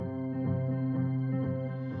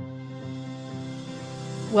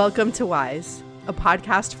Welcome to Wise, a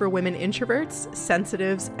podcast for women introverts,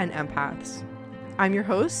 sensitives, and empaths. I'm your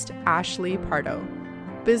host, Ashley Pardo,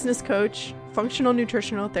 business coach, functional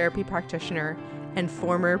nutritional therapy practitioner, and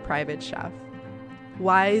former private chef.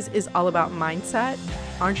 Wise is all about mindset,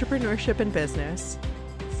 entrepreneurship and business,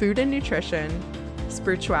 food and nutrition,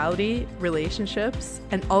 spirituality, relationships,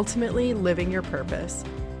 and ultimately living your purpose,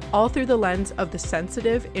 all through the lens of the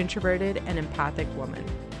sensitive, introverted, and empathic woman.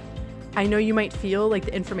 I know you might feel like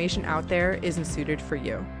the information out there isn't suited for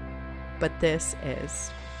you, but this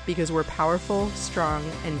is, because we're powerful, strong,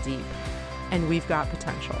 and deep, and we've got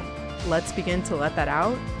potential. Let's begin to let that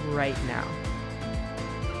out right now.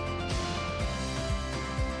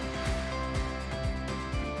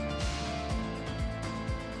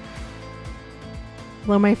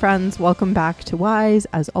 Hello, my friends. Welcome back to Wise.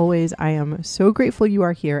 As always, I am so grateful you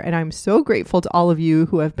are here, and I'm so grateful to all of you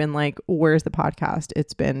who have been like, where's the podcast?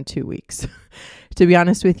 It's been 2 weeks. To be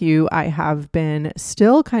honest with you, I have been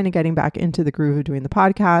still kind of getting back into the groove of doing the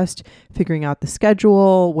podcast, figuring out the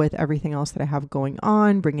schedule with everything else that I have going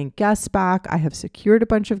on, bringing guests back. I have secured a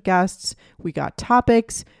bunch of guests. We got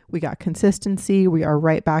topics. We got consistency. We are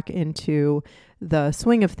right back into the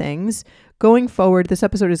swing of things. Going forward, this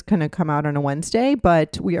episode is going to come out on a Wednesday,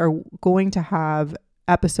 but we are going to have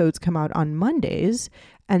episodes come out on Mondays,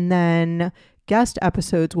 and then guest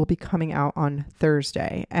episodes will be coming out on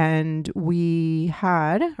Thursday. And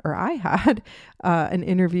I had an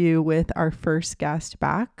interview with our first guest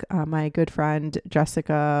back, my good friend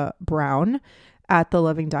Jessica Brown, at The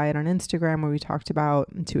Loving Diet on Instagram, where we talked about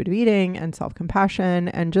intuitive eating and self-compassion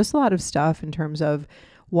and just a lot of stuff in terms of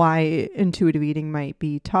why intuitive eating might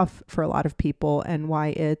be tough for a lot of people and why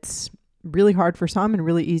it's really hard for some and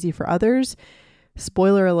really easy for others.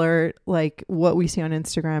 Spoiler alert, like what we see on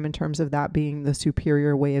Instagram in terms of that being the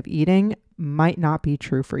superior way of eating might not be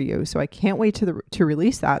true for you. So I can't wait to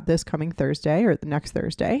release that this coming Thursday or the next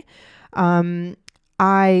Thursday.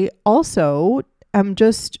 I also am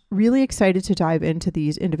just really excited to dive into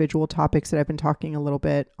these individual topics that I've been talking a little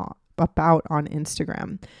bit about on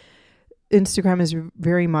Instagram. Instagram is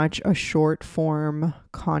very much a short form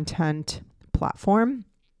content platform.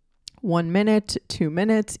 1 minute, 2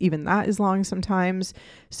 minutes, even that is long sometimes.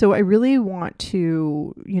 So I really want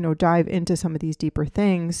to, dive into some of these deeper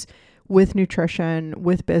things with nutrition,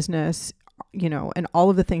 with business, and all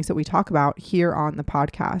of the things that we talk about here on the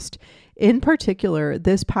podcast. In particular,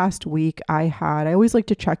 this past week I always like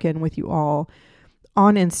to check in with you all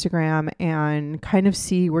on Instagram and kind of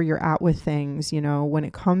see where you're at with things, when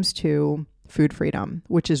it comes to food freedom,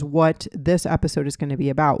 which is what this episode is going to be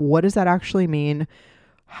about. What does that actually mean?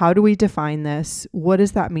 How do we define this? What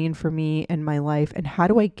does that mean for me and my life? And how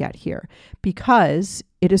do I get here? Because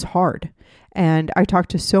it is hard. And I talk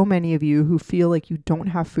to so many of you who feel like you don't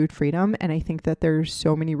have food freedom. And I think that there's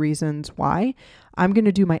so many reasons why. I'm going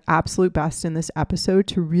to do my absolute best in this episode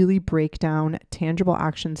to really break down tangible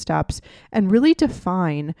action steps and really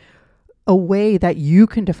define a way that you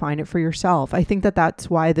can define it for yourself. I think that that's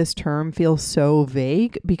why this term feels so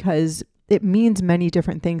vague, because it means many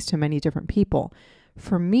different things to many different people.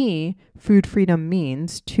 For me, food freedom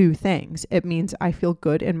means two things. It means I feel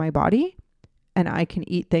good in my body and I can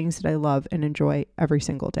eat things that I love and enjoy every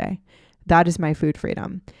single day. That is my food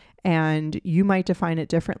freedom. And you might define it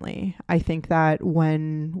differently. I think that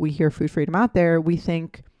when we hear food freedom out there, we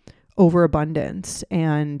think overabundance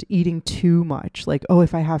and eating too much. Like, oh,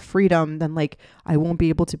 if I have freedom, then I won't be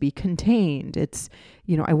able to be contained. It's,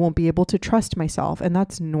 I won't be able to trust myself. And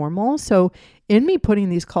that's normal. So in me putting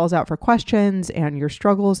these calls out for questions and your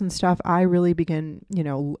struggles and stuff, I really begin,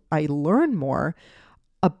 I learn more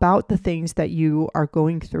about the things that you are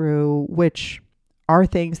going through, which are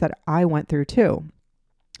things that I went through too.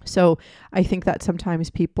 So I think that sometimes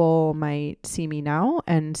people might see me now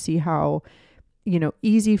and see how,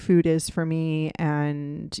 easy food is for me.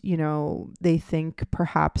 And, they think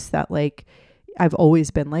perhaps that I've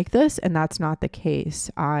always been like this, and that's not the case.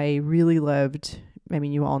 I really lived,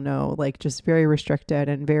 you all know, just very restricted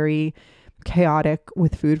and very chaotic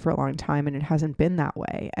with food for a long time. And it hasn't been that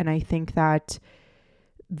way. And I think that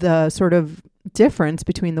the sort of difference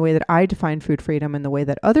between the way that I define food freedom and the way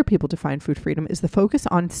that other people define food freedom is the focus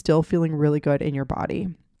on still feeling really good in your body,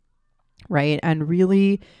 right? And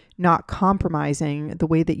really not compromising the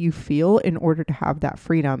way that you feel in order to have that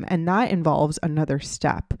freedom. And that involves another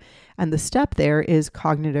step. And the step there is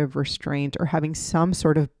cognitive restraint, or having some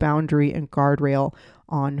sort of boundary and guardrail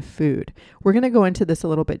on food. We're going to go into this a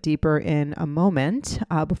little bit deeper in a moment.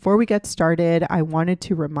 Before we get started, I wanted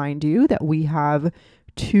to remind you that we have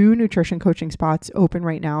 2 nutrition coaching spots open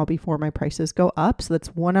right now before my prices go up. So that's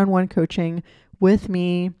one-on-one coaching with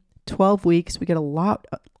me 12 weeks. We get a lot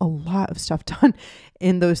of stuff done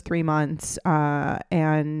in those 3 months.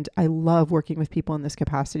 And I love working with people in this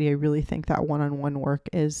capacity. I really think that one-on-one work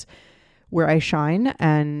is where I shine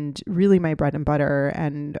and really my bread and butter.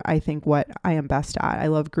 And I think what I am best at. I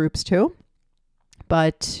love groups too,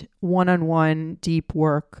 but one-on-one deep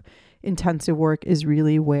work, intensive work is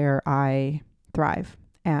really where I thrive.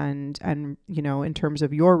 And, you know, in terms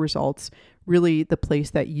of your results, really the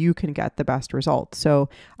place that you can get the best results. So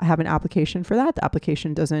I have an application for that. The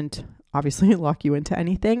application doesn't obviously lock you into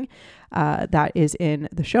anything. That is in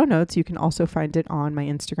the show notes. You can also find it on my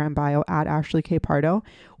Instagram bio at Ashley K. Pardo.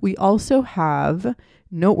 We also have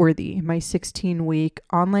Noteworthy, my 16-week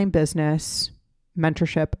online business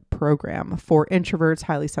mentorship program for introverts,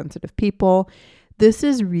 highly sensitive people. This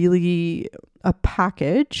is really a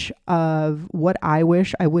package of what I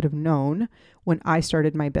wish I would have known when I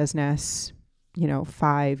started my business, you know,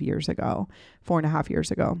 4.5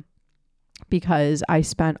 years ago, because I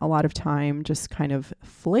spent a lot of time just kind of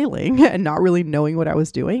flailing and not really knowing what I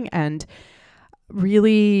was doing. And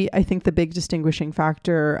really, I think the big distinguishing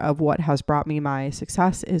factor of what has brought me my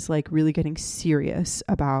success is like really getting serious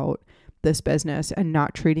about this business and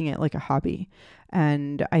not treating it like a hobby.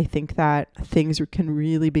 And I think that things can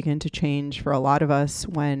really begin to change for a lot of us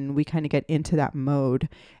when we kind of get into that mode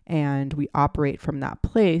and we operate from that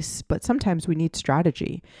place. But sometimes we need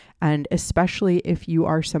strategy. And especially if you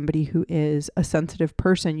are somebody who is a sensitive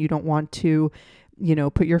person, you don't want to, you know,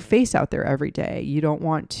 put your face out there every day. You don't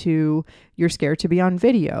want to, you're scared to be on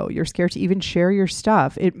video. You're scared to even share your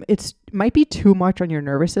stuff. It might be too much on your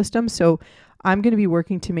nervous system. So I'm going to be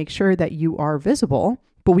working to make sure that you are visible,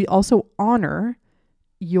 but we also honor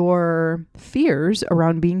your fears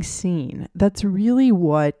around being seen. That's really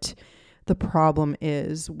what the problem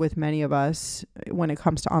is with many of us when it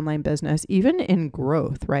comes to online business, even in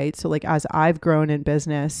growth, right? So like as I've grown in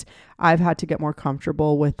business, I've had to get more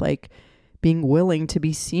comfortable with like being willing to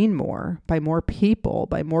be seen more by more people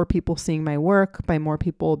seeing my work, by more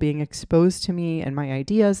people being exposed to me and my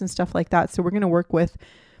ideas and stuff like that. So we're going to work with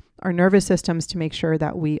our nervous systems to make sure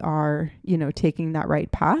that we are, you know, taking that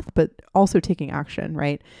right path, but also taking action,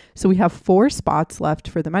 right? So we have 4 spots left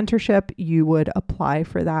for the mentorship. You would apply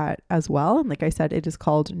for that as well. And like I said, it is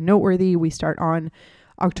called Noteworthy. We start on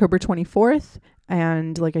October 24th.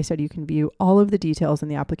 And like I said, you can view all of the details in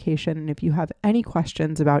the application. And if you have any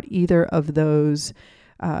questions about either of those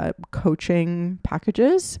coaching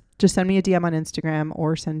packages, just send me a DM on Instagram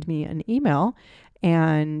or send me an email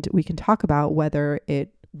and we can talk about whether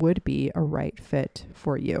it would be a right fit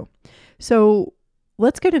for you. So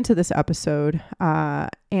let's get into this episode.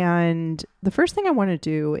 And the first thing I want to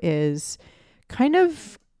do is kind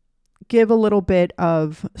of give a little bit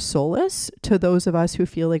of solace to those of us who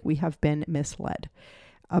feel like we have been misled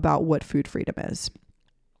about what food freedom is.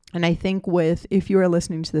 And I think if you are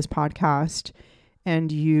listening to this podcast and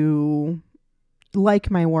you like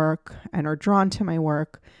my work and are drawn to my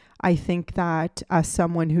work, I think that as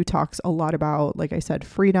someone who talks a lot about, like I said,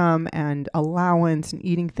 freedom and allowance and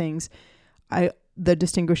eating things, the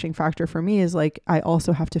distinguishing factor for me is like, I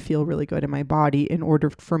also have to feel really good in my body in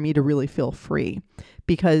order for me to really feel free.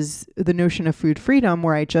 Because the notion of food freedom,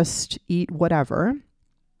 where I just eat whatever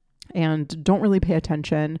and don't really pay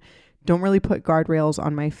attention, don't really put guardrails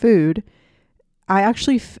on my food, I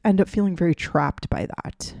actually end up feeling very trapped by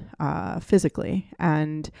that physically.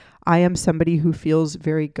 And I am somebody who feels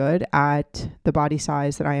very good at the body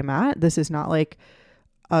size that I am at. This is not like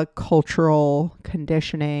a cultural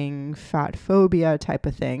conditioning, fat phobia type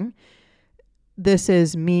of thing. This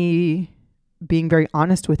is me being very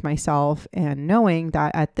honest with myself and knowing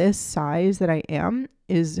that at this size that I am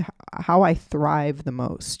is how I thrive the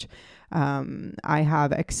most. I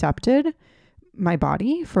have accepted my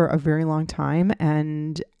body for a very long time.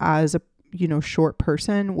 And as a, short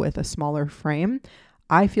person with a smaller frame,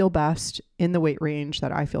 I feel best in the weight range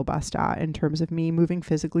that I feel best at in terms of me moving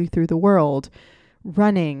physically through the world,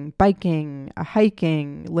 running, biking,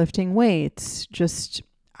 hiking, lifting weights. Just,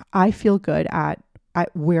 I feel good at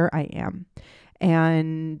where I am.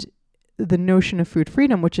 And the notion of food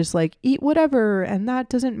freedom, which is like, eat whatever, and that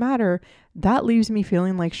doesn't matter, that leaves me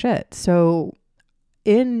feeling like shit. So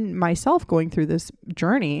in myself going through this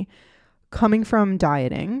journey, coming from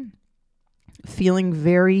dieting, feeling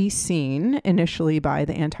very seen initially by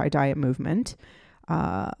the anti-diet movement,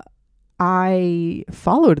 I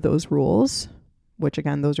followed those rules, which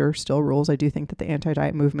again, those are still rules. I do think that the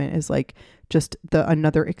anti-diet movement is like just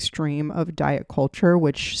another extreme of diet culture,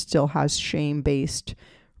 which still has shame-based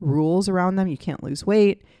rules around them. You can't lose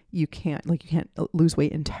weight. You can't lose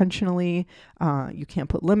weight intentionally. You can't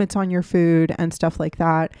put limits on your food and stuff like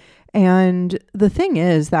that. And the thing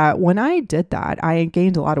is that when I did that, I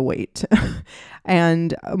gained a lot of weight.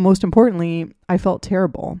 And most importantly, I felt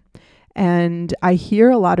terrible. And I hear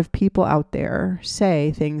a lot of people out there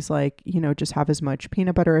say things like, just have as much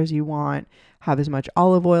peanut butter as you want, have as much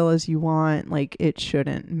olive oil as you want. Like, it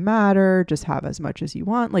shouldn't matter. Just have as much as you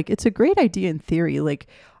want. Like, it's a great idea in theory. Like,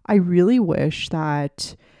 I really wish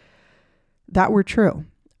that were true.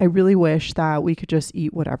 I really wish that we could just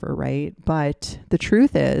eat whatever, right? But the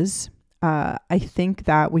truth is, I think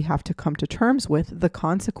that we have to come to terms with the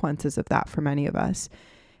consequences of that for many of us.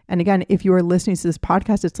 And again, if you are listening to this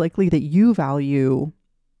podcast, it's likely that you value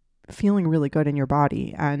feeling really good in your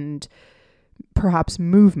body and perhaps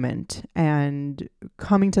movement and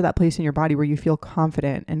coming to that place in your body where you feel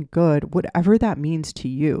confident and good, whatever that means to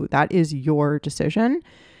you. That is your decision.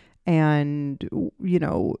 And,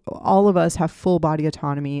 all of us have full body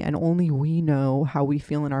autonomy, and only we know how we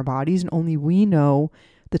feel in our bodies, and only we know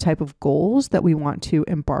the type of goals that we want to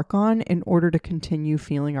embark on in order to continue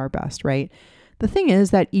feeling our best, right? The thing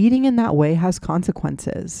is that eating in that way has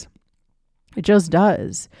consequences. It just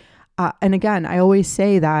does. And again, I always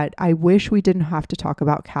say that I wish we didn't have to talk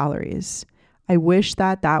about calories. I wish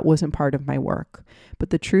that wasn't part of my work.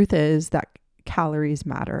 But the truth is that calories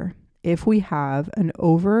matter. If we have an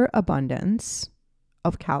overabundance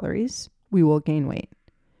of calories, we will gain weight.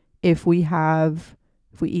 If we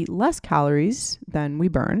eat less calories than we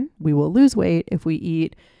burn, we will lose weight. If we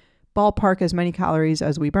eat ballpark as many calories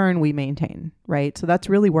as we burn, we maintain, right? So that's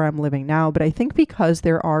really where I'm living now. But I think because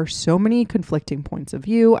there are so many conflicting points of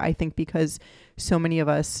view, I think because so many of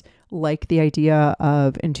us like the idea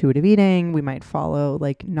of intuitive eating, we might follow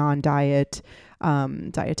like non-diet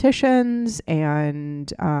dietitians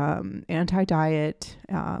and anti-diet,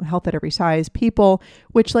 health at every size people,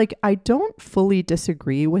 which like I don't fully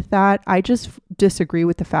disagree with that. I just disagree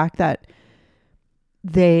with the fact that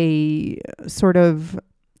they sort of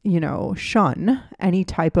shun any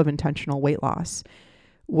type of intentional weight loss,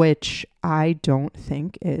 which I don't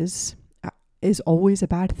think is always a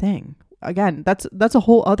bad thing. Again, that's a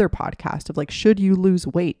whole other podcast of like, should you lose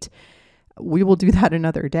weight? We will do that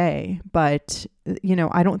another day. But,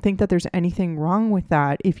 I don't think that there's anything wrong with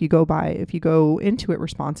that if you go into it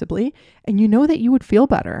responsibly and that you would feel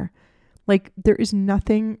better. Like, there is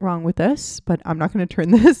nothing wrong with this, but I'm not going to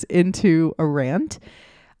turn this into a rant.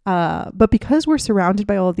 But because we're surrounded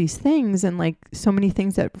by all of these things and like so many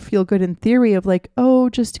things that feel good in theory of like, oh,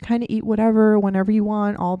 just kind of eat whatever, whenever you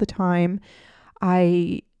want all the time,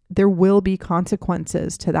 there will be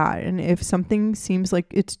consequences to that. And if something seems like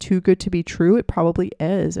it's too good to be true, it probably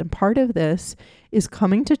is. And part of this is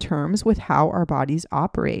coming to terms with how our bodies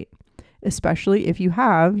operate, especially if you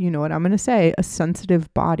have, what I'm going to say, a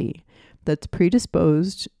sensitive body that's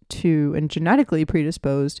predisposed to and genetically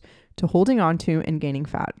predisposed to holding on to and gaining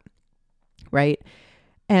fat, right?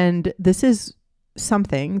 And this is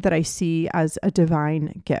something that I see as a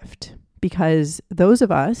divine gift, because those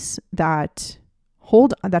of us that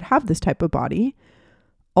have this type of body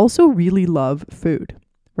also really love food,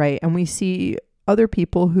 right? And we see other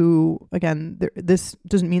people who, again, this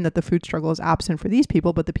doesn't mean that the food struggle is absent for these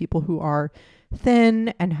people, but the people who are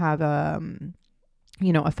thin and have a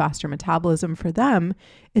faster metabolism, for them,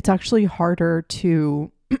 it's actually harder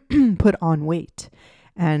to put on weight.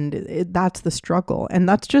 And that's the struggle. And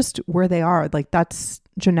that's just where they are. Like, that's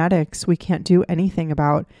genetics. We can't do anything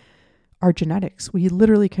about our genetics. We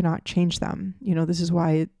literally cannot change them. This is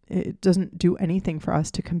why it doesn't do anything for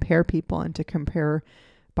us to compare people and to compare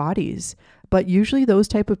bodies. But usually those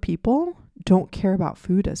type of people don't care about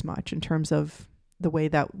food as much in terms of the way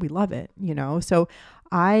that we love it, So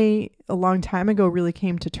I, a long time ago, really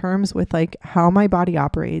came to terms with like how my body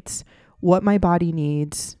operates, what my body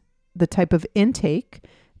needs, the type of intake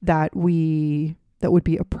that would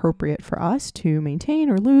be appropriate for us to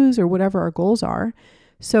maintain or lose or whatever our goals are.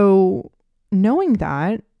 So knowing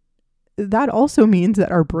that also means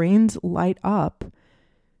that our brains light up,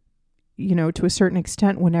 to a certain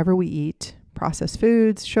extent whenever we eat processed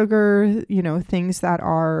foods, sugar, things that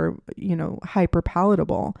are, hyper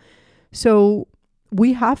palatable. So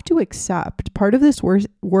we have to accept, part of this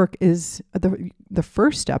work is the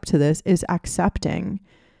first step to this is accepting,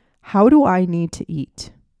 how do I need to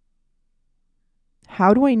eat?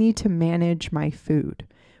 How do I need to manage my food?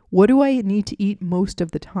 What do I need to eat most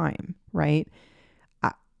of the time, right?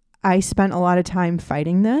 I spent a lot of time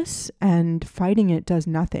fighting this, and fighting it does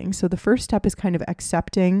nothing. So the first step is kind of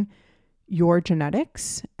accepting your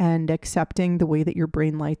genetics and accepting the way that your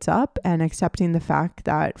brain lights up, and accepting the fact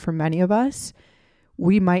that for many of us,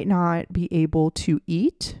 we might not be able to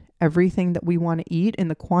eat everything that we want to eat in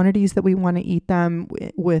the quantities that we want to eat them,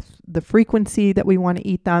 with the frequency that we want to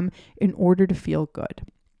eat them in order to feel good.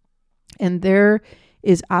 And there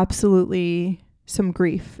is absolutely some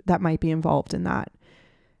grief that might be involved in that.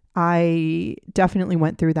 I definitely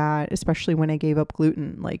went through that, especially when I gave up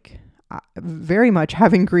gluten, like very much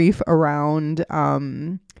having grief around,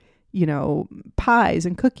 pies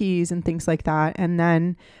and cookies and things like that. And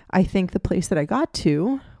then I think the place that I got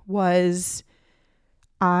to was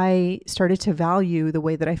I started to value the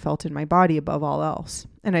way that I felt in my body above all else.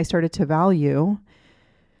 And I started to value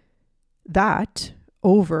that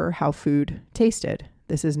over how food tasted.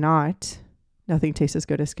 This is not, nothing tastes as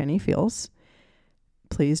good as skinny feels.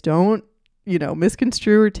 Please don't,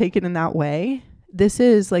 misconstrue or take it in that way. This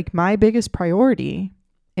is like my biggest priority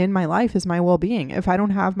in my life is my well-being. If I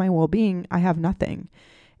don't have my well-being, I have nothing.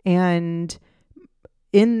 And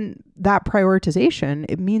in that prioritization,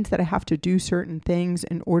 it means that I have to do certain things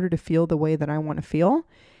in order to feel the way that I want to feel.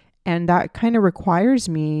 And that kind of requires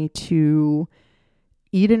me to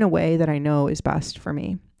eat in a way that I know is best for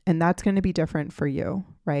me. And that's going to be different for you,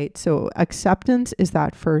 right? So acceptance is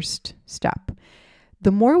that first step.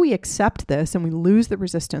 The more we accept this and we lose the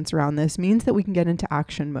resistance around this means that we can get into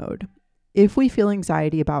action mode. If we feel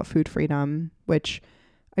anxiety about food freedom, which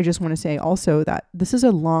I just want to say also that this is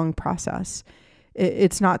a long process.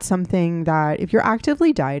 It's not something that if you're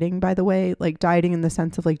actively dieting, by the way, like dieting in the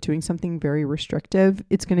sense of like doing something very restrictive,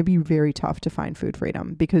 it's going to be very tough to find food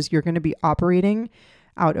freedom because you're going to be operating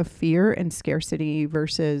out of fear and scarcity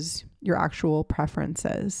versus your actual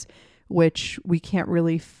preferences, which we can't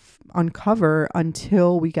really uncover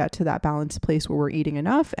until we get to that balanced place where we're eating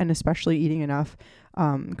enough, and especially eating enough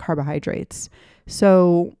carbohydrates.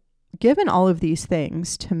 So given all of these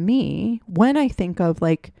things, to me, when I think of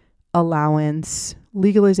like allowance,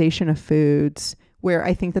 legalization of foods, where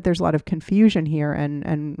I think that there's a lot of confusion here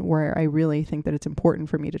and where I really think that it's important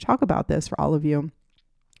for me to talk about this for all of you,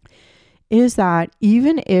 is that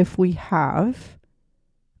even if we have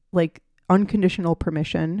like unconditional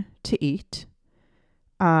permission to eat,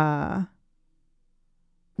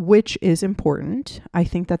 which is important, I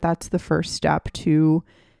think that that's the first step to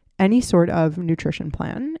any sort of nutrition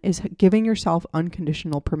plan, is giving yourself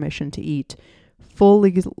unconditional permission to eat, full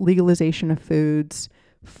legalization of foods,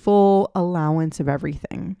 full allowance of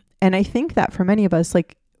everything. And I think that for many of us,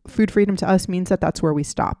 like food freedom to us means that that's where we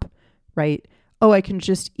stop, right? Oh, I can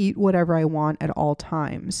just eat whatever I want at all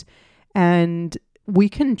times. And we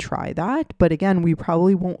can try that, but again, we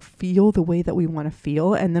probably won't feel the way that we want to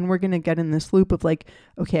feel. And then we're going to get in this loop of like,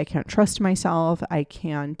 okay, I can't trust myself. I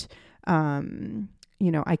can't,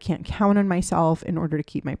 I can't count on myself in order to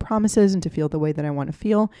keep my promises and to feel the way that I want to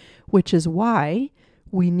feel, which is why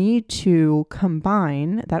we need to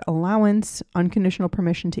combine that allowance, unconditional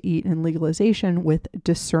permission to eat, and legalization with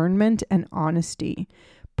discernment and honesty,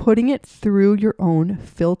 putting it through your own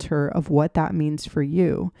filter of what that means for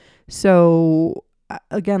you. So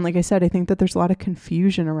again, like I said, I think that there's a lot of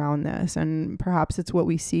confusion around this, and perhaps it's what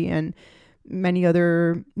we see in many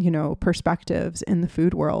other, perspectives in the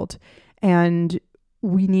food world. And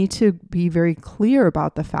we need to be very clear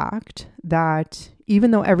about the fact that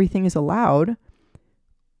even though everything is allowed,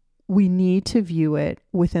 we need to view it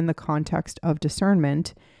within the context of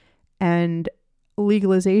discernment. And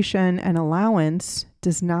legalization and allowance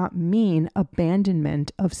does not mean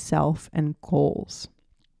abandonment of self and goals,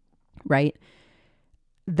 right?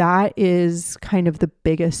 That is kind of the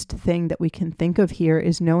biggest thing that we can think of here,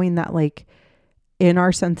 is knowing that like in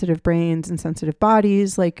our sensitive brains and sensitive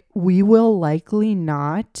bodies, like we will likely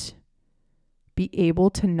not be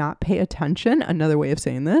able to not pay attention. Another way of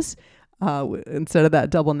saying this, instead of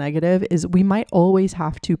that double negative, is we might always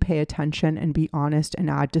have to pay attention and be honest and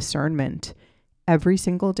add discernment every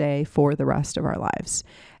single day for the rest of our lives.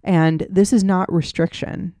 And this is not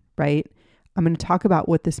restriction, right? I'm going to talk about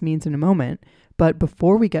what this means in a moment. But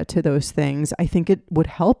before we get to those things, I think it would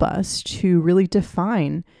help us to really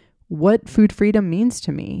define what food freedom means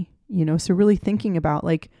to me. So really thinking about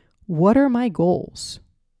like, what are my goals?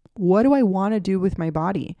 What do I want to do with my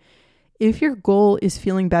body? If your goal is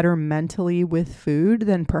feeling better mentally with food,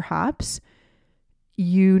 then perhaps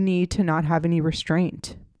you need to not have any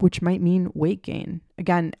restraint, which might mean weight gain.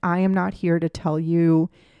 Again, I am not here to tell you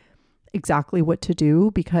exactly what to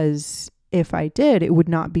do, because if I did, it would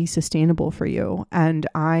not be sustainable for you. And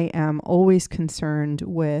I am always concerned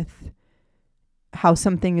with how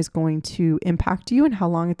something is going to impact you and how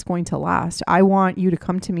long it's going to last. I want you to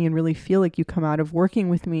come to me and really feel like you come out of working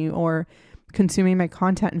with me or consuming my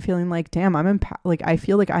content and feeling like, damn, I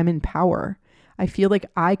feel like I'm in power. I feel like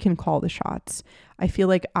I can call the shots. I feel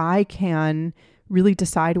like I can really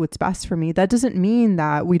decide what's best for me. That doesn't mean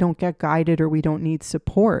that we don't get guided or we don't need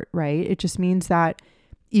support, right? It just means that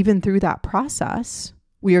even through that process,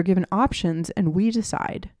 we are given options and we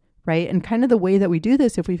decide, right? And kind of the way that we do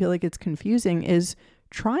this, if we feel like it's confusing, is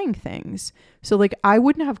trying things. So like I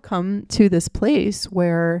wouldn't have come to this place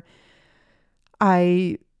where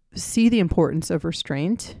I see the importance of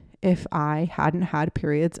restraint if I hadn't had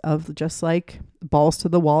periods of just like balls to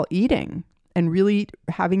the wall eating and really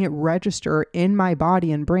having it register in my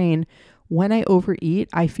body and brain. When I overeat,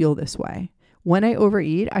 I feel this way. When I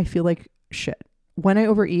overeat, I feel like shit. When I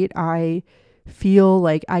overeat, I feel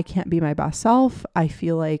like I can't be my best self. I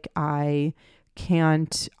feel like I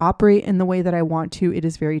can't operate in the way that I want to. It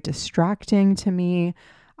is very distracting to me.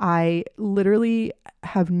 I literally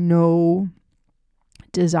have no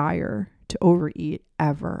desire to overeat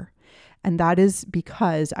ever. And that is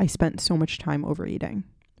because I spent so much time overeating,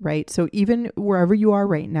 right? So even wherever you are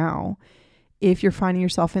right now, if you're finding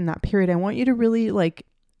yourself in that period, I want you to really like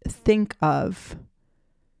think of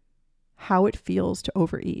how it feels to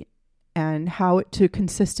overeat and how to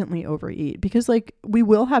consistently overeat. Because like we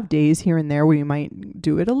will have days here and there where you might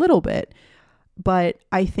do it a little bit, but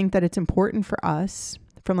I think that it's important for us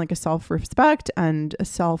from like a self-respect and a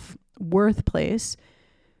self-worth place,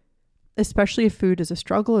 especially if food is a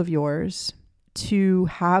struggle of yours, to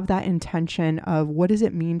have that intention of what does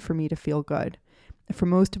it mean for me to feel good? For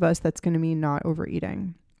most of us, that's going to mean not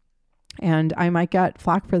overeating. And I might get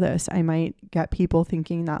flack for this. I might get people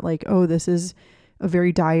thinking that like, oh, this is a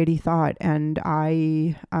very diety thought. And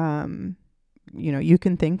you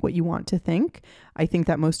can think what you want to think. I think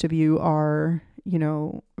that most of you are,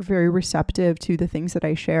 very receptive to the things that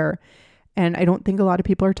I share. And I don't think a lot of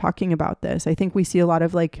people are talking about this. I think we see a lot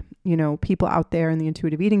of like, people out there in the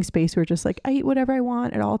intuitive eating space who are just like, I eat whatever I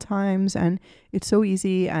want at all times. And it's so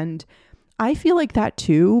easy. And I feel like that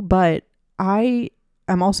too. But I'm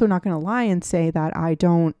also not going to lie and say that I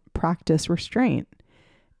don't practice restraint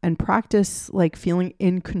and practice like feeling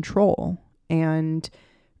in control and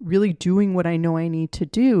really doing what I know I need to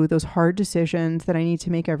do, those hard decisions that I need to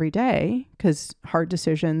make every day, because hard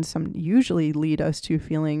decisions usually lead us to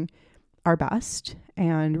feeling our best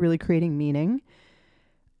and really creating meaning.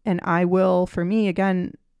 And I will, for me,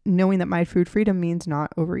 again, knowing that my food freedom means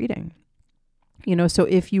not overeating. So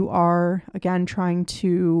if you are, again, trying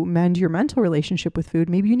to mend your mental relationship with food,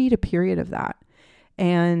 maybe you need a period of that.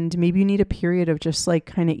 And maybe you need a period of just like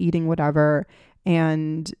kind of eating whatever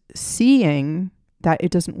and seeing that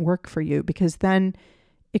it doesn't work for you, because then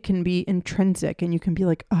it can be intrinsic and you can be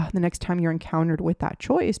like, oh, the next time you're encountered with that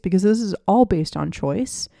choice, because this is all based on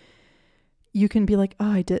choice, you can be like,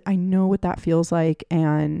 oh, I know what that feels like.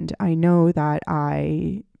 And I know that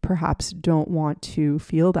I perhaps don't want to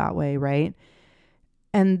feel that way. Right.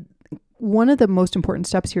 And one of the most important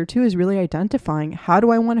steps here too is really identifying, how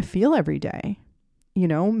do I want to feel every day?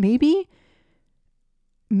 Maybe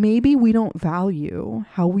we don't value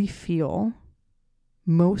how we feel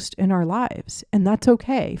most in our lives, and that's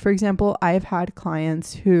okay. For example, I've had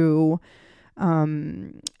clients who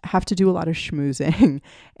have to do a lot of schmoozing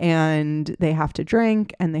and they have to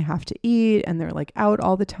drink and they have to eat and they're like out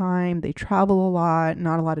all the time. They travel a lot,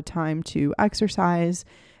 not a lot of time to exercise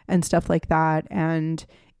and stuff like that. And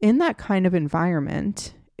in that kind of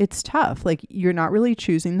environment, it's tough. Like you're not really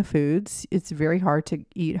choosing the foods. It's very hard to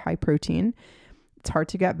eat high protein. It's hard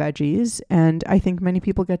to get veggies. And I think many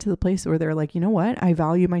people get to the place where they're like, you know what? I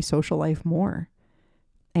value my social life more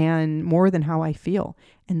and more than how I feel.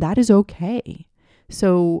 And that is okay.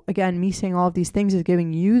 So again, me saying all of these things is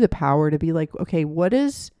giving you the power to be like, okay, what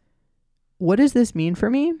does this mean for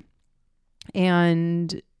me?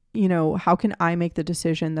 And, how can I make the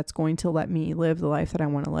decision that's going to let me live the life that I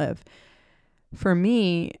want to live? For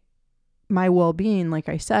me, my well-being, like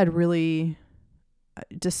I said, really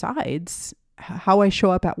decides how I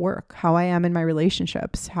show up at work, how I am in my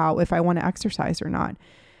relationships, if I want to exercise or not.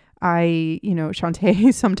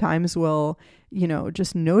 Shantae sometimes will,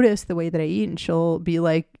 just notice the way that I eat, and she'll be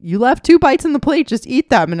like, you left 2 bites on the plate, just eat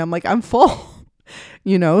them. And I'm like, I'm full,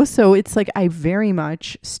 so it's like, I very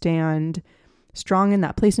much stand strong in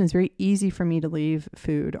that place. And it's very easy for me to leave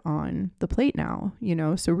food on the plate now,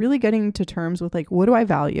 so really getting to terms with like, what do I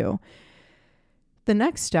value? The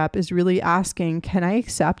next step is really asking, can I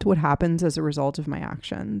accept what happens as a result of my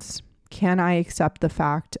actions? Can I accept the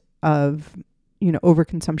fact of,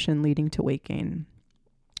 overconsumption leading to weight gain?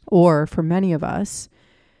 Or for many of us,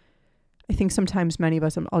 I think sometimes many of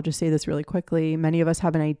us, I'll just say this really quickly, many of us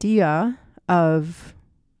have an idea of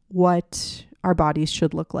what our bodies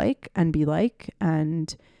should look like and be like.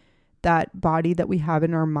 And that body that we have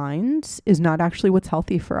in our minds is not actually what's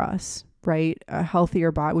healthy for us. right? A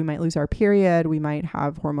healthier body, we might lose our period. We might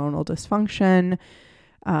have hormonal dysfunction.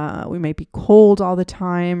 We might be cold all the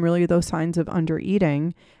time, really those signs of under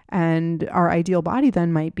eating. And our ideal body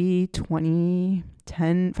then might be 20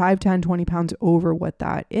 pounds over what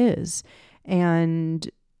that is. And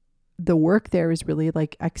the work there is really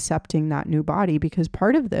like accepting that new body, because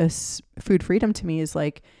part of this food freedom to me is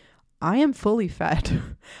like, I am fully fed.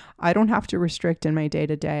 I don't have to restrict in my day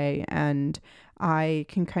to day, and I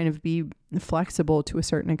can kind of be flexible to a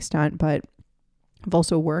certain extent, but I've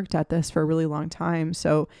also worked at this for a really long time.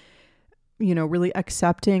 So, really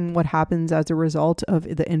accepting what happens as a result of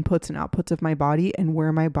the inputs and outputs of my body and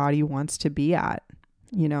where my body wants to be at.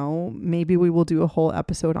 Maybe we will do a whole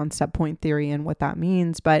episode on set point theory and what that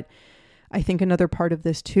means. But I think another part of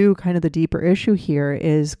this too, kind of the deeper issue here,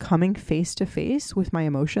 is coming face to face with my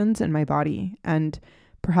emotions and my body, and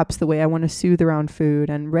perhaps the way I want to soothe around food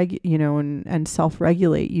and and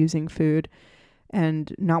self-regulate using food,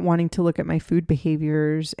 and not wanting to look at my food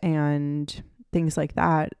behaviors and things like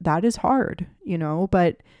that. That is hard,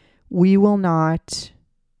 but we will not,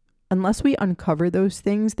 unless we uncover those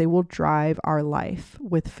things, they will drive our life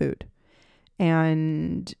with food.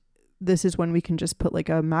 And this is when we can just put like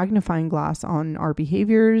a magnifying glass on our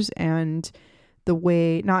behaviors and the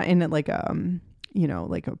way, not in it like I'm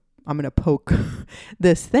going to poke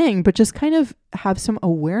this thing, but just kind of have some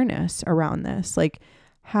awareness around this. Like,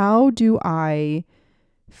 how do I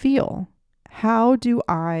feel? How do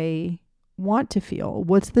I want to feel?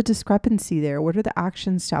 What's the discrepancy there? What are the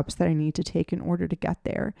action steps that I need to take in order to get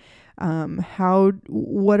there?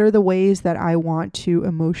 What are the ways that I want to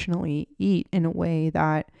emotionally eat in a way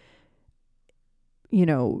that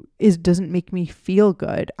doesn't make me feel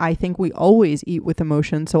good? I think we always eat with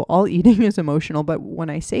emotion, so all eating is emotional. But when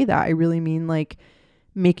I say that, I really mean like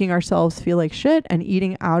making ourselves feel like shit and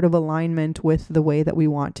eating out of alignment with the way that we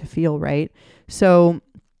want to feel, right? So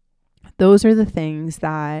those are the things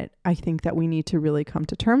that I think that we need to really come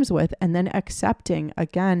to terms with, and then accepting,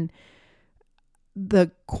 again,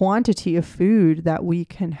 the quantity of food that we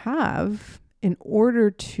can have in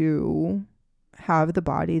order to have the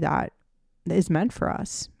body that is meant for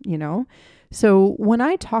us, So when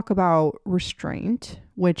I talk about restraint,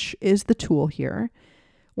 which is the tool here,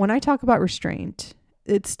 when I talk about restraint,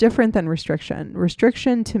 it's different than restriction.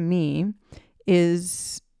 Restriction to me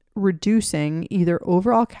is reducing either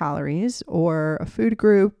overall calories or a food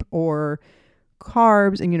group or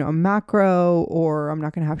carbs and, a macro, or I'm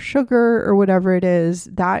not going to have sugar or whatever it is.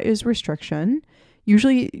 That is restriction.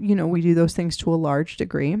 Usually, we do those things to a large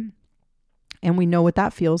degree. And we know what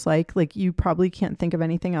that feels like. Like, you probably can't think of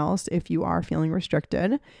anything else if you are feeling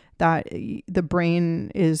restricted, that the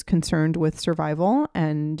brain is concerned with survival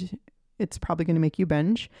and it's probably going to make you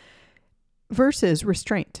binge, versus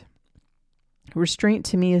restraint. Restraint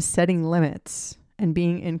to me is setting limits and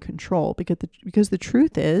being in control, because the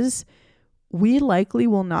truth is, we likely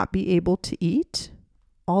will not be able to eat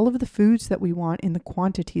all of the foods that we want in the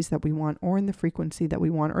quantities that we want, or in the frequency that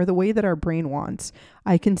we want, or the way that our brain wants.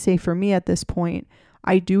 I can say for me at this point,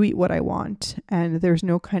 I do eat what I want, and there's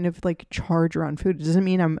no kind of like charge around food. It doesn't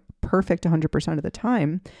mean I'm perfect 100% of the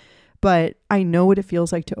time, but I know what it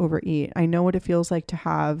feels like to overeat. I know what it feels like to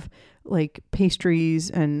have like pastries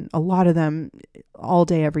and a lot of them all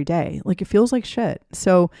day, every day. Like, it feels like shit.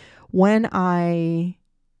 So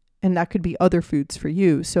and that could be other foods for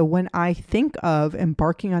you. So when I think of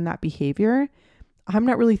embarking on that behavior, I'm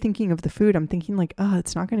not really thinking of the food. I'm thinking like,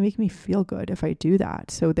 it's not going to make me feel good if I do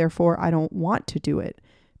that. So therefore I don't want to do it,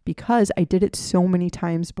 because I did it so many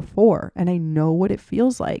times before and I know what it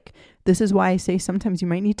feels like. This is why I say sometimes you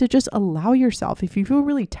might need to just allow yourself. If you feel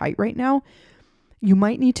really tight right now, you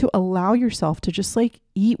might need to allow yourself to just like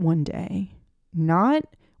eat one day, not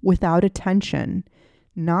without attention,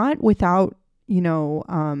 not without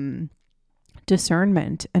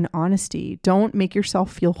discernment and honesty. Don't make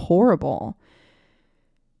yourself feel horrible,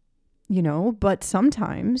 but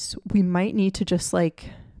sometimes we might need to just like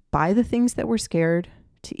buy the things that we're scared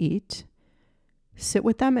to eat, sit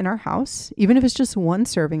with them in our house, even if it's just one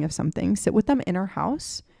serving of something, sit with them in our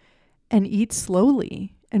house and eat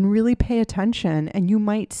slowly and really pay attention. And you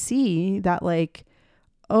might see that like,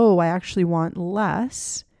 I actually want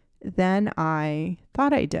less than I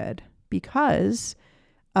thought I did, because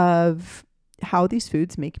of how these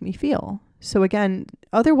foods make me feel. So again,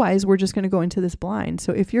 otherwise we're just going to go into this blind.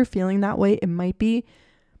 So if you're feeling that way, it might be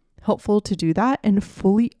helpful to do that and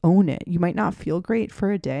fully own it. You might not feel great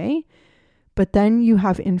for a day, but then you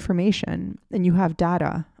have information and you have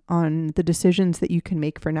data on the decisions that you can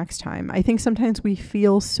make for next time. I think sometimes we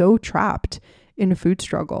feel so trapped in a food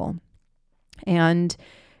struggle, and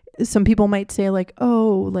Some people might say like,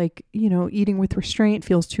 oh, like, eating with restraint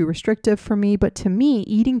feels too restrictive for me. But to me,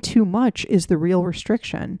 eating too much is the real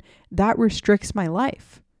restriction. That restricts my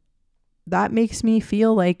life. That makes me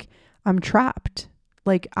feel like I'm trapped.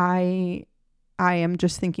 Like I am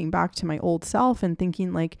just thinking back to my old self and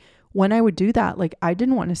thinking like, when I would do that, like I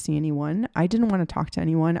didn't want to see anyone. I didn't want to talk to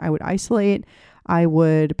anyone. I would isolate. I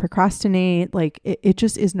would procrastinate. Like it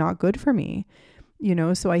just is not good for me.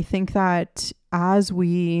 So I think that as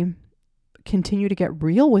we continue to get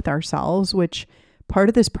real with ourselves, which part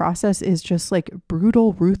of this process is just like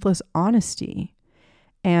brutal, ruthless honesty.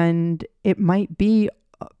 And it might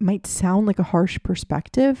sound like a harsh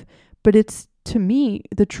perspective, but it's, to me,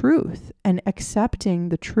 the truth, and accepting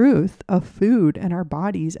the truth of food and our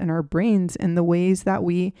bodies and our brains and the ways that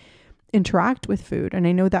we interact with food. And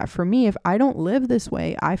I know that for me, if I don't live this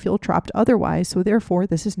way, I feel trapped otherwise. So therefore,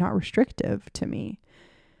 this is not restrictive to me.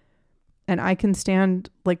 And I can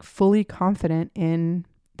stand like fully confident in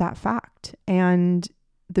that fact. And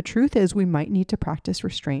the truth is, we might need to practice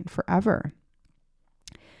restraint forever.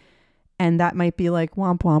 And that might be like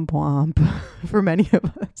womp, womp, womp for many of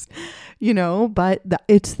us, but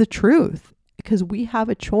it's the truth, because we have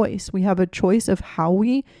a choice. We have a choice of how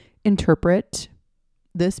we interpret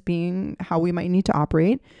this being, how we might need to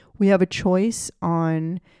operate. We have a choice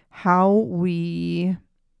on how we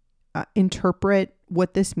interpret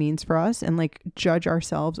what this means for us and like judge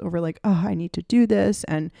ourselves over like, oh, I need to do this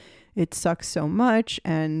and it sucks so much.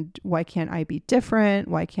 And why can't I be different?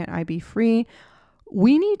 Why can't I be free?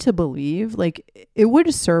 We need to believe, like it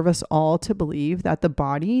would serve us all to believe that the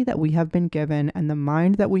body that we have been given and the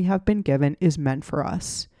mind that we have been given is meant for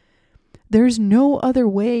us. There's no other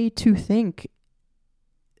way to think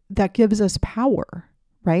that gives us power,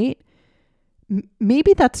 right?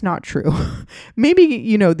 Maybe that's not true.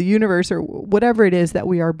 Maybe, the universe or whatever it is that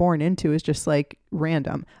we are born into is just like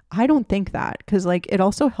random. I don't think that, because like it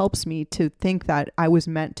also helps me to think that I was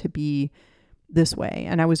meant to be this way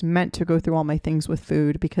and I was meant to go through all my things with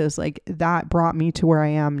food, because like that brought me to where I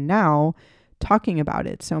am now talking about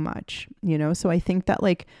it so much, So I think that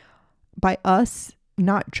like by us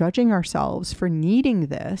not judging ourselves for needing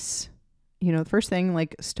this, the first thing,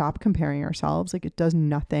 like stop comparing ourselves. Like it does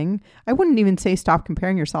nothing. I wouldn't even say stop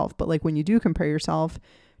comparing yourself, but like when you do compare yourself,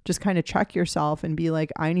 just kind of check yourself and be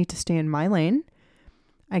like, I need to stay in my lane.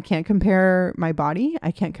 I can't compare my body.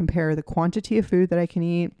 I can't compare the quantity of food that I can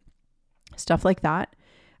eat, stuff like that.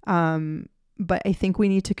 But I think we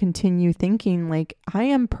need to continue thinking like, I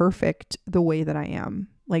am perfect the way that I am.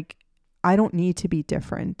 Like, I don't need to be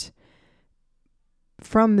different.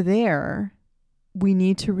 From there, we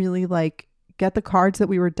need to really like get the cards that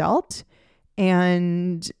we were dealt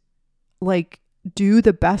and like do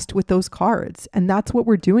the best with those cards. And that's what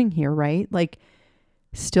we're doing here, right? Like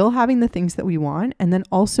still having the things that we want, and then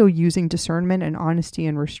also using discernment and honesty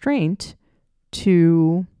and restraint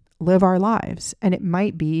to live our lives. And it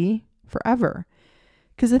might be forever.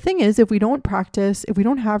 Because the thing is, if we don't practice, if we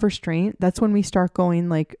don't have restraint, that's when we start going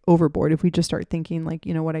like overboard. If we just start thinking like,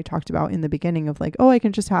 what I talked about in the beginning of like, oh, I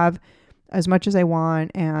can just have as much as I want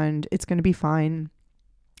and it's going to be fine.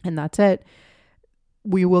 And that's it.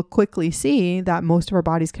 We will quickly see that most of our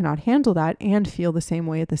bodies cannot handle that and feel the same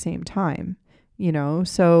way at the same time,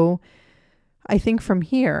 So I think from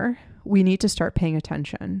here, we need to start paying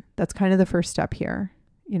attention. That's kind of the first step here.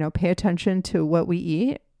 Pay attention to what we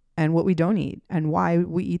eat and what we don't eat and why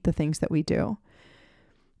we eat the things that we do.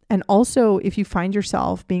 And also, if you find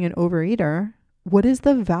yourself being an overeater, what is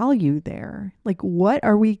the value there? Like, what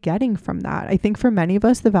are we getting from that? I think for many of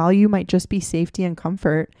us, the value might just be safety and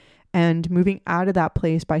comfort, and moving out of that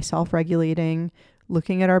place by self-regulating,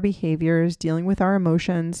 looking at our behaviors, dealing with our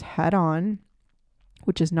emotions head on,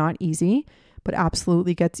 which is not easy, but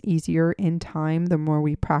absolutely gets easier in time the more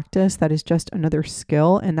we practice. That is just another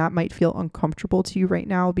skill. And that might feel uncomfortable to you right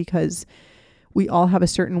now because we all have a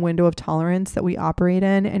certain window of tolerance that we operate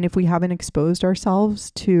in. And if we haven't exposed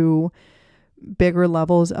ourselves to bigger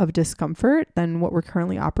levels of discomfort than what we're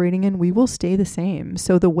currently operating in, we will stay the same.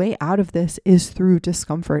 So the way out of this is through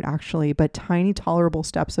discomfort, actually, but tiny tolerable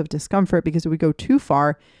steps of discomfort, because if we go too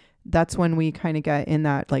far, that's when we kind of get in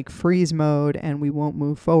that like freeze mode and we won't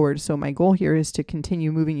move forward. So my goal here is to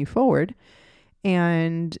continue moving you forward.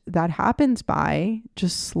 And that happens by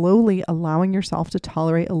just slowly allowing yourself to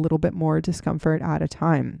tolerate a little bit more discomfort at a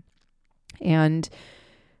time. And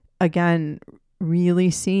again,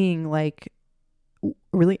 really seeing like,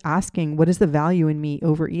 really asking, what is the value in me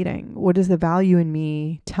overeating? What is the value in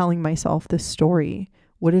me telling myself this story?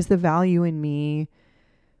 What is the value in me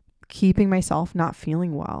keeping myself not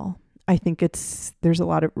feeling well? I think there's a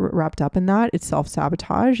lot of wrapped up in that. It's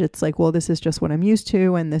self-sabotage. It's like, well, this is just what I'm used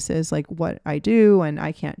to, and this is like what I do, and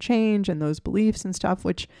I can't change, and those beliefs and stuff,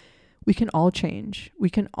 which we can all change. We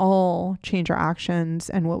can all change our actions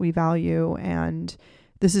and what we value. And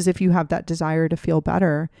this is if you have that desire to feel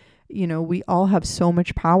better. We all have so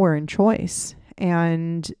much power and choice.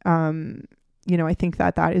 And, I think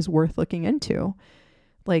that is worth looking into.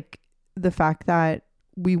 Like the fact that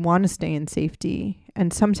we want to stay in safety.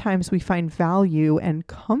 And sometimes we find value and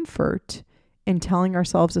comfort in telling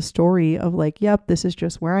ourselves a story of like, yep, this is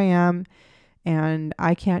just where I am and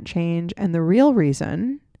I can't change. And the real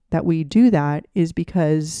reason that we do that is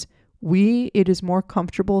because it is more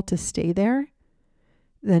comfortable to stay there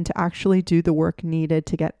than to actually do the work needed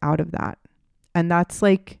to get out of that. And that's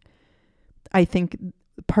like, I think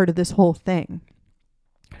part of this whole thing.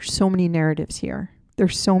 There's so many narratives here.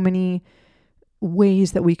 There's so many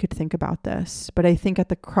ways that we could think about this. But I think at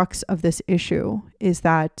the crux of this issue is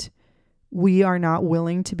that we are not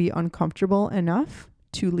willing to be uncomfortable enough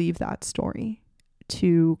to leave that story,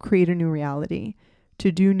 to create a new reality,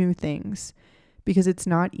 to do new things, because it's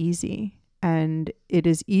not easy. And it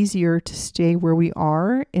is easier to stay where we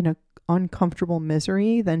are in an uncomfortable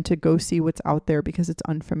misery than to go see what's out there because it's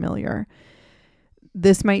unfamiliar.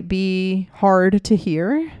 This might be hard to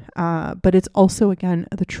hear, but it's also, again,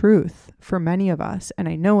 the truth for many of us. And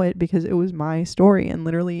I know it because it was my story and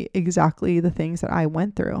literally exactly the things that I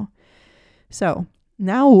went through. So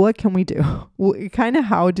now what can we do? Kind of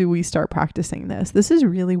how do we start practicing this? This is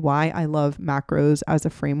really why I love macros as a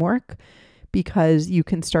framework, because you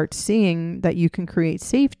can start seeing that you can create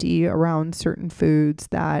safety around certain foods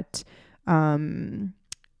that,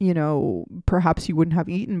 perhaps you wouldn't have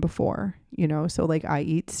eaten before, so like I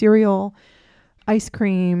eat cereal, ice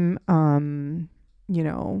cream,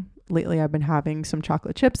 lately I've been having some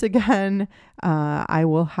chocolate chips again. I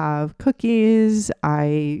will have cookies.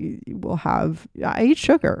 I eat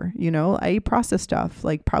sugar, I eat processed stuff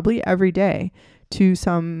like probably every day to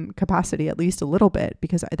some capacity, at least a little bit,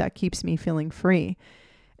 because that keeps me feeling free.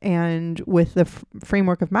 And with the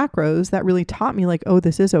framework of macros, that really taught me like, oh,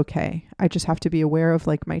 this is okay. I just have to be aware of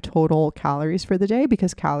like my total calories for the day,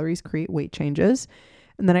 because calories create weight changes.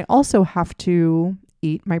 And then I also have to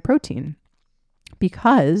eat my protein,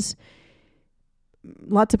 because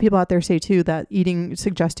lots of people out there say too that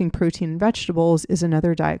suggesting protein and vegetables is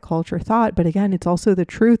another diet culture thought. But again, it's also the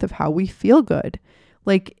truth of how we feel good.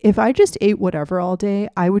 Like if I just ate whatever all day,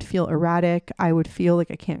 I would feel erratic. I would feel like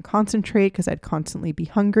I can't concentrate because I'd constantly be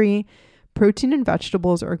hungry. Protein and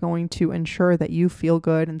vegetables are going to ensure that you feel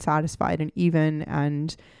good and satisfied and even,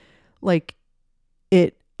 and like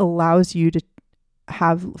it allows you to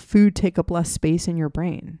have food take up less space in your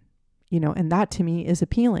brain, and that to me is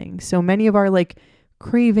appealing. So many of our like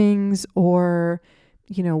cravings or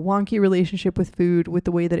wonky relationship with food, with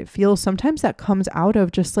the way that it feels, sometimes that comes out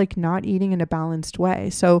of just like not eating in a balanced way.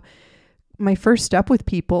 So my first step with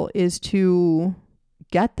people is to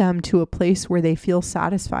get them to a place where they feel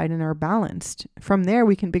satisfied and are balanced. From there,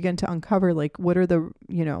 we can begin to uncover like, what are the,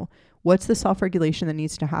 what's the self-regulation that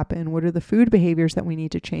needs to happen? What are the food behaviors that we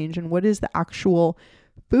need to change? And what is the actual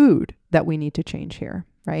food that we need to change here,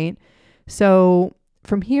 right? So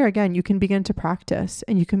from here, again, you can begin to practice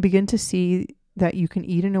and you can begin to see that you can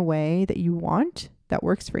eat in a way that you want, that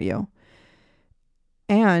works for you.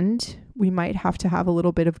 And we might have to have a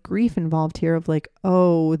little bit of grief involved here of like,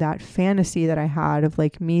 oh, that fantasy that I had of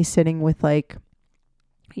like me sitting with like,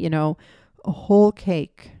 a whole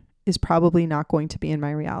cake is probably not going to be in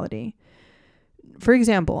my reality. For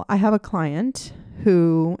example, I have a client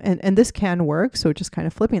who, and this can work, so just kind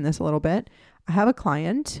of flipping this a little bit. I have a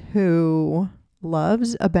client who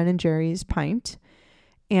loves a Ben & Jerry's pint,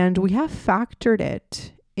 and we have factored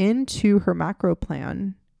it into her macro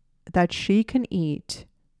plan that she can eat.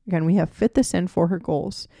 Again, we have fit this in for her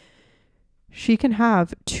goals. She can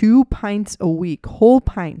have 2 pints a week, whole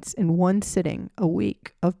pints in one sitting a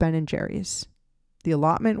week of Ben & Jerry's. The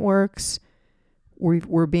allotment works.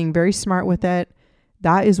 We're being very smart with it.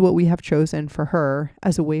 That is what we have chosen for her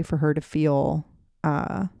as a way for her to feel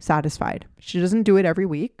satisfied. She doesn't do it every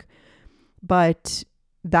week, but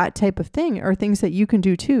that type of thing are things that you can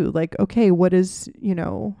do too. Like, okay, what is,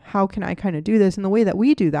 how can I kind of do this? And the way that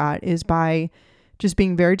we do that is by just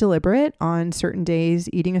being very deliberate on certain days,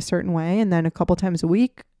 eating a certain way. And then a couple times a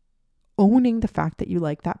week, owning the fact that you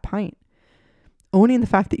like that pint, owning the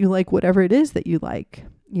fact that you like whatever it is that you like,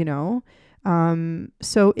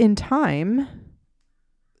 so in time,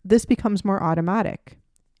 this becomes more automatic,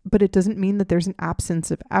 but it doesn't mean that there's an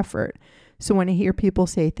absence of effort. So when I hear people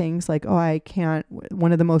say things like, oh, I can't,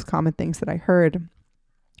 one of the most common things that I heard,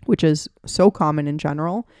 which is so common in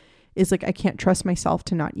general, is like, I can't trust myself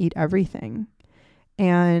to not eat everything.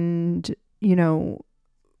 And, you know,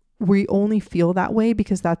 we only feel that way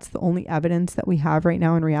because that's the only evidence that we have right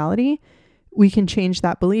now in reality. We can change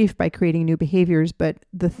that belief by creating new behaviors. But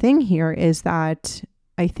the thing here is that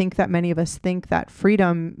I think that many of us think that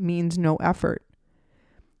freedom means no effort.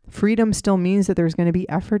 Freedom still means that there's going to be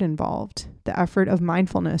effort involved. The effort of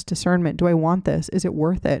mindfulness, discernment. Do I want this? Is it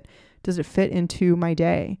worth it? Does it fit into my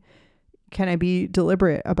day? Can I be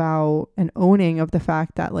deliberate about an owning of the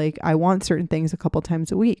fact that like I want certain things a couple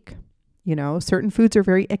times a week? You know, certain foods are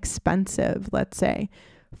very expensive, let's say.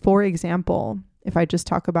 For example, if I just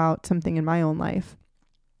talk about something in my own life,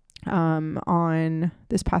 on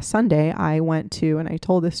this past Sunday, I went to, and I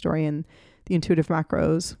told this story in the Intuitive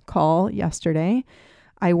Macros call yesterday,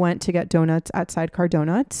 I went to get donuts at Sidecar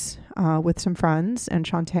Donuts with some friends and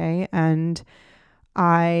Shantae, and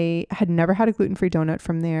I had never had a gluten-free donut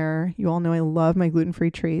from there. You all know I love my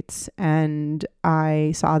gluten-free treats. And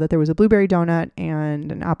I saw that there was a blueberry donut and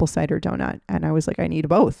an apple cider donut. And I was like, I need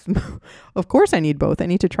both. Of course I need both. I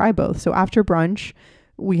need to try both. So after brunch,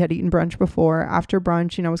 we had eaten brunch before. After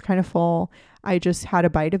brunch, you know, I was kind of full. I just had a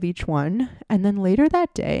bite of each one. And then later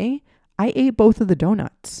that day, I ate both of the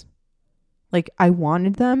donuts. Like I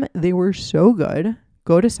wanted them. They were so good.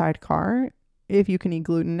 Go to Sidecar. If you can eat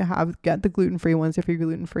gluten, get the gluten-free ones if you're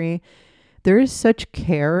gluten-free. There is such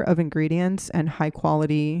care of ingredients and high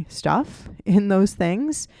quality stuff in those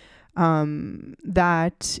things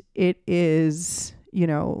that it is, you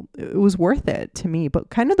know, it was worth it to me. But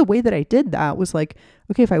kind of the way that I did that was like,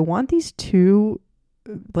 okay, if I want these two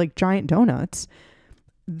like giant donuts,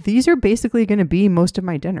 these are basically going to be most of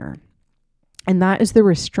my dinner. And that is the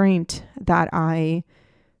restraint that I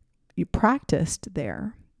practiced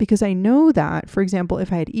there. Because I know that, for example,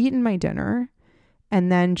 if I had eaten my dinner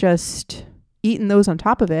and then just eaten those on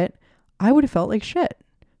top of it, I would have felt like shit.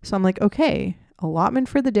 So I'm like, okay, allotment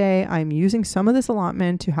for the day. I'm using some of this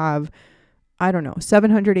allotment to have, I don't know,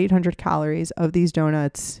 700, 800 calories of these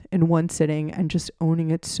donuts in one sitting and just owning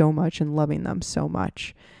it so much and loving them so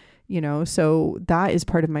much. You know, so that is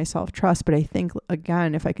part of my self-trust. But I think,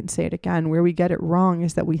 again, if I can say it again, where we get it wrong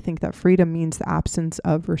is that we think that freedom means the absence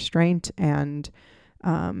of restraint and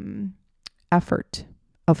effort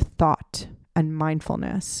of thought and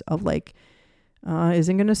mindfulness of like,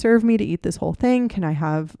 isn't going to serve me to eat this whole thing. Can I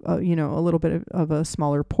have, you know, a little bit of a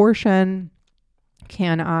smaller portion?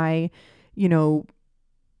 Can I, you know,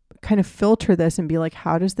 kind of filter this and be like,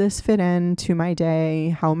 how does this fit into my day?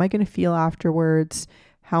 How am I going to feel afterwards?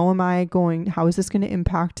 How is this going to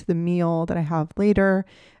impact the meal that I have later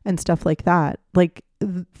and stuff like that? Like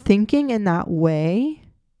thinking in that way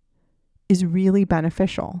is really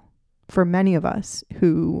beneficial for many of us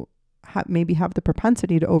who maybe have the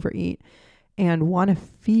propensity to overeat and want to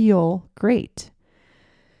feel great.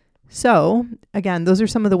 So again, those are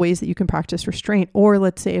some of the ways that you can practice restraint. Or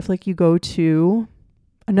let's say if like you go to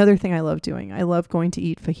another thing I love doing, I love going to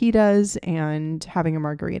eat fajitas and having a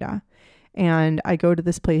margarita. And I go to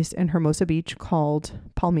this place in Hermosa Beach called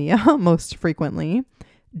Palmilla most frequently.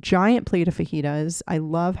 Giant plate of fajitas. I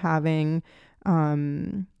love having,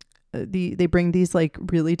 they bring these like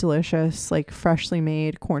really delicious, like freshly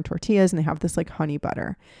made corn tortillas, and they have this like honey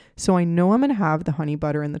butter. So I know I'm going to have the honey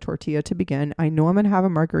butter in the tortilla to begin. I know I'm going to have a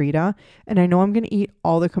margarita, and I know I'm going to eat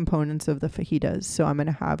all the components of the fajitas. So I'm going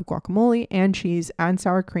to have guacamole and cheese and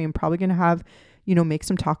sour cream, probably going to have, you know, make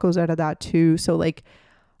some tacos out of that too. So like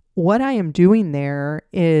what I am doing there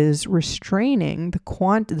is restraining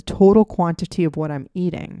the total quantity of what I'm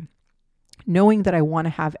eating, knowing that I want to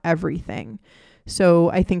have everything. So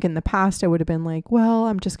I think in the past I would have been like, well,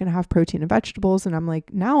 I'm just going to have protein and vegetables. And I'm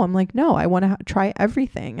like, no, I want to try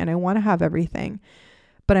everything and I want to have everything,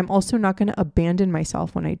 but I'm also not going to abandon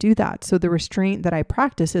myself when I do that. So the restraint that I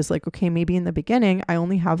practice is like, okay, maybe in the beginning, I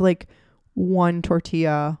only have like one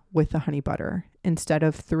tortilla with the honey butter instead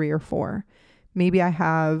of 3 or 4. Maybe I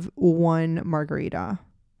have one margarita,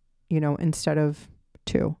 you know, instead of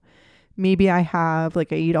 2. Maybe I have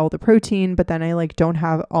like, I eat all the protein, but then I like don't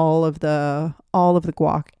have all of the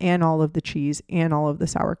guac and all of the cheese and all of the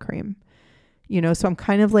sour cream, you know? So I'm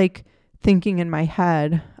kind of like thinking in my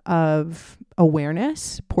head of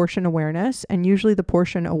awareness, portion awareness. And usually the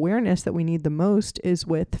portion awareness that we need the most is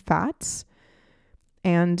with fats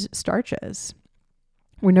and starches.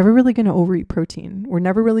 We're never really going to overeat protein. We're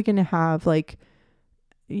never really going to have like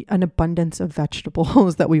an abundance of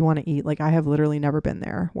vegetables that we want to eat. Like I have literally never been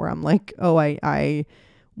there where I'm like, oh, I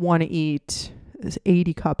want to eat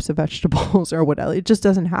 80 cups of vegetables or whatever. It just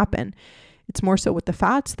doesn't happen. It's more so with the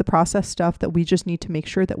fats, the processed stuff, that we just need to make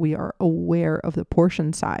sure that we are aware of the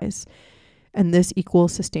portion size. And this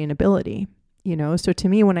equals sustainability. So to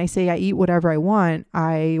me, when I say I eat whatever I want,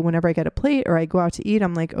 whenever I get a plate or I go out to eat,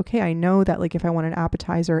 I'm like, okay, I know that like if I want an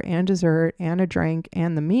appetizer and dessert and a drink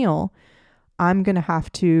and the meal, I'm going to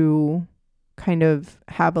have to kind of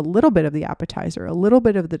have a little bit of the appetizer, a little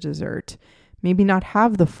bit of the dessert, maybe not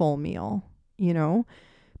have the full meal,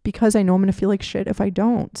 because I know I'm going to feel like shit if I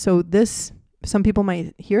don't. So some people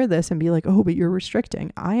might hear this and be like, oh, but you're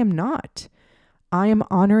restricting. I am not. I am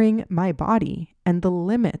honoring my body and the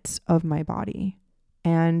limits of my body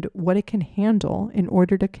and what it can handle in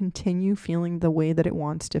order to continue feeling the way that it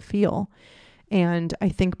wants to feel. And I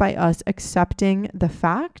think by us accepting the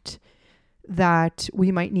fact that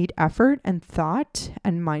we might need effort and thought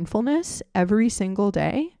and mindfulness every single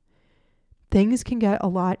day, things can get a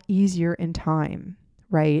lot easier in time,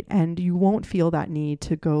 right? And you won't feel that need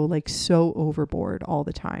to go like so overboard all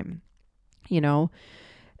the time.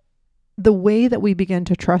 The way that we begin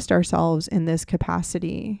to trust ourselves in this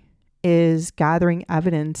capacity is gathering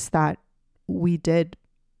evidence that we did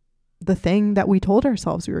the thing that we told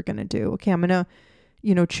ourselves we were going to do. Okay, I'm going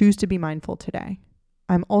to, choose to be mindful today.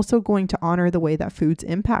 I'm also going to honor the way that foods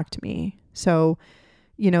impact me. So,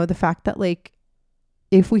 the fact that like,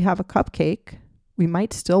 if we have a cupcake, we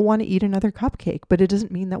might still want to eat another cupcake, but it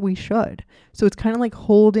doesn't mean that we should. So it's kind of like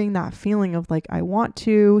holding that feeling of like, I want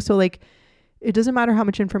to. So like, it doesn't matter how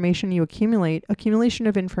much information you accumulation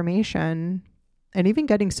of information and even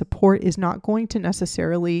getting support is not going to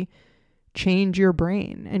necessarily change your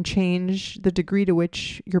brain and change the degree to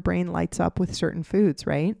which your brain lights up with certain foods,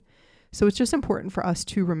 right? So it's just important for us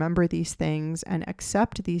to remember these things and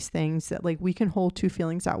accept these things that like we can hold two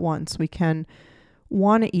feelings at once. We can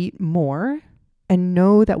want to eat more and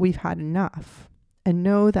know that we've had enough and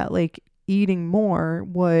know that like eating more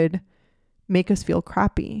would make us feel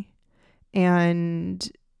crappy. And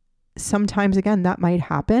sometimes, again, that might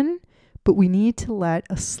happen, but we need to let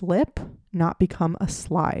a slip not become a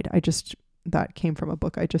slide. That came from a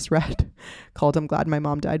book I just read called I'm Glad My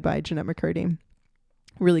Mom Died by Jeanette McCurdy.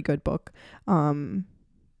 Really good book.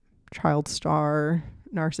 Child star,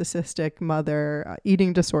 narcissistic mother,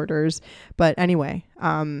 eating disorders. But anyway,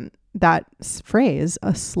 that phrase,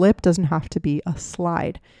 a slip doesn't have to be a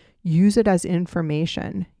slide. Use it as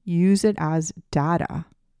information. Use it as data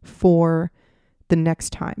for the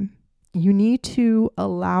next time. You need to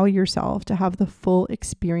allow yourself to have the full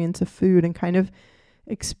experience of food and kind of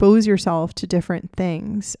expose yourself to different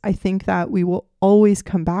things. I think that we will always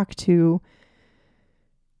come back to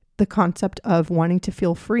the concept of wanting to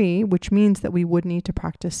feel free, which means that we would need to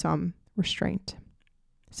practice some restraint.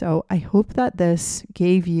 So I hope that this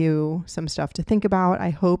gave you some stuff to think about. I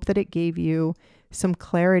hope that it gave you some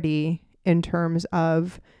clarity in terms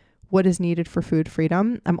of what is needed for food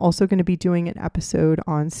freedom. I'm also going to be doing an episode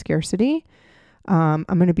on scarcity. I'm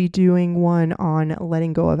going to be doing one on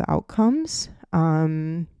letting go of outcomes.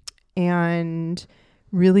 And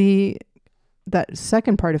really that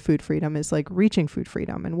second part of food freedom is like reaching food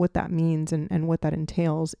freedom and what that means and what that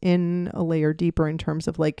entails in a layer deeper in terms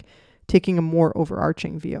of like taking a more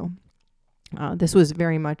overarching view. This was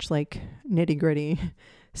very much like nitty gritty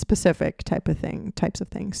specific types of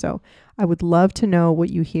things. So I would love to know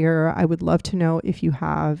what you hear. I would love to know if you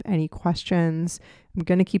have any questions. I'm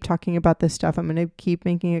going to keep talking about this stuff. I'm going to keep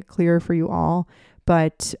making it clear for you all,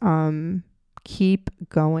 but keep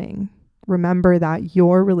going. Remember that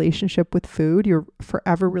your relationship with food, your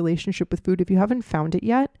forever relationship with food, if you haven't found it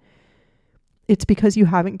yet, it's because you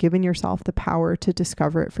haven't given yourself the power to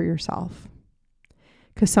discover it for yourself.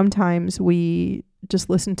 Because sometimes we just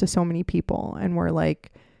listen to so many people and we're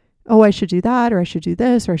like, oh, I should do that, or I should do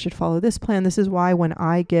this, or I should follow this plan. This is why when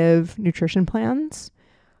I give nutrition plans,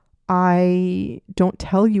 I don't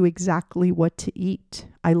tell you exactly what to eat.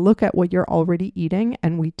 I look at what you're already eating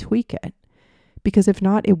and we tweak it, because if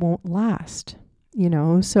not, it won't last,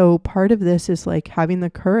 So part of this is like having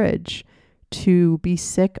the courage to be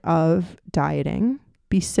sick of dieting,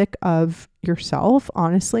 be sick of yourself,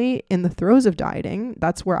 honestly, in the throes of dieting.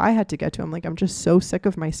 That's where I had to get to. I'm like, I'm just so sick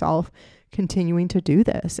of myself continuing to do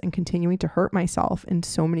this and continuing to hurt myself in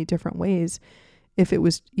so many different ways if it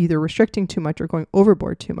was either restricting too much or going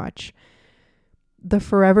overboard too much. The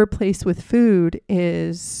forever place with food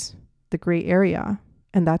is the gray area.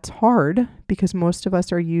 And that's hard because most of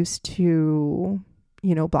us are used to,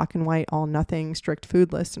 black and white, all nothing, strict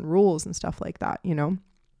food lists and rules and stuff like that,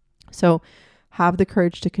 So have the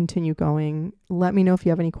courage to continue going. Let me know if you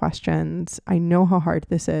have any questions. I know how hard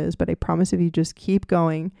this is, but I promise if you just keep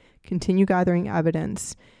going, continue gathering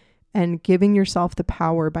evidence and giving yourself the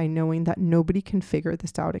power by knowing that nobody can figure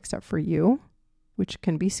this out except for you, which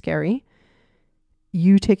can be scary.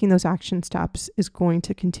 you taking those action steps is going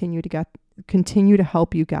to continue to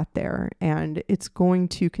help you get there. And it's going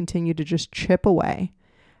to continue to just chip away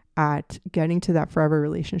at getting to that forever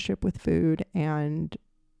relationship with food. And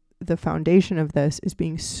the foundation of this is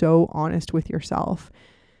being so honest with yourself,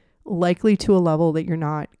 likely to a level that you're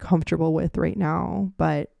not comfortable with right now.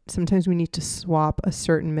 But sometimes we need to swap a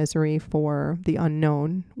certain misery for the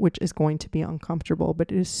unknown, which is going to be uncomfortable,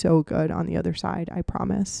 but it is so good on the other side. I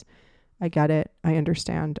promise. I get it. I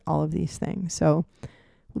understand all of these things. So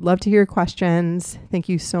would love to hear your questions. Thank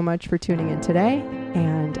you so much for tuning in today.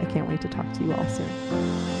 And I can't wait to talk to you all soon.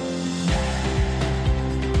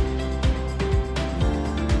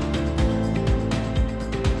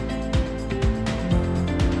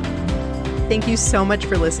 Thank you so much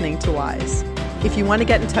for listening to Wise. If you want to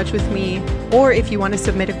get in touch with me, or if you want to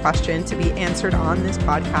submit a question to be answered on this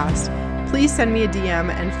podcast, please send me a DM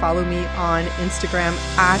and follow me on Instagram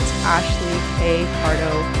at Ashley K. Pardo.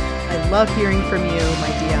 I love hearing from you. My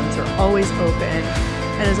DMs are always open.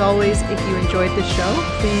 And as always, if you enjoyed this show,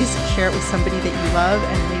 please share it with somebody that you love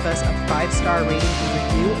and leave us a 5-star rating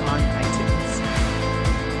and review on iTunes.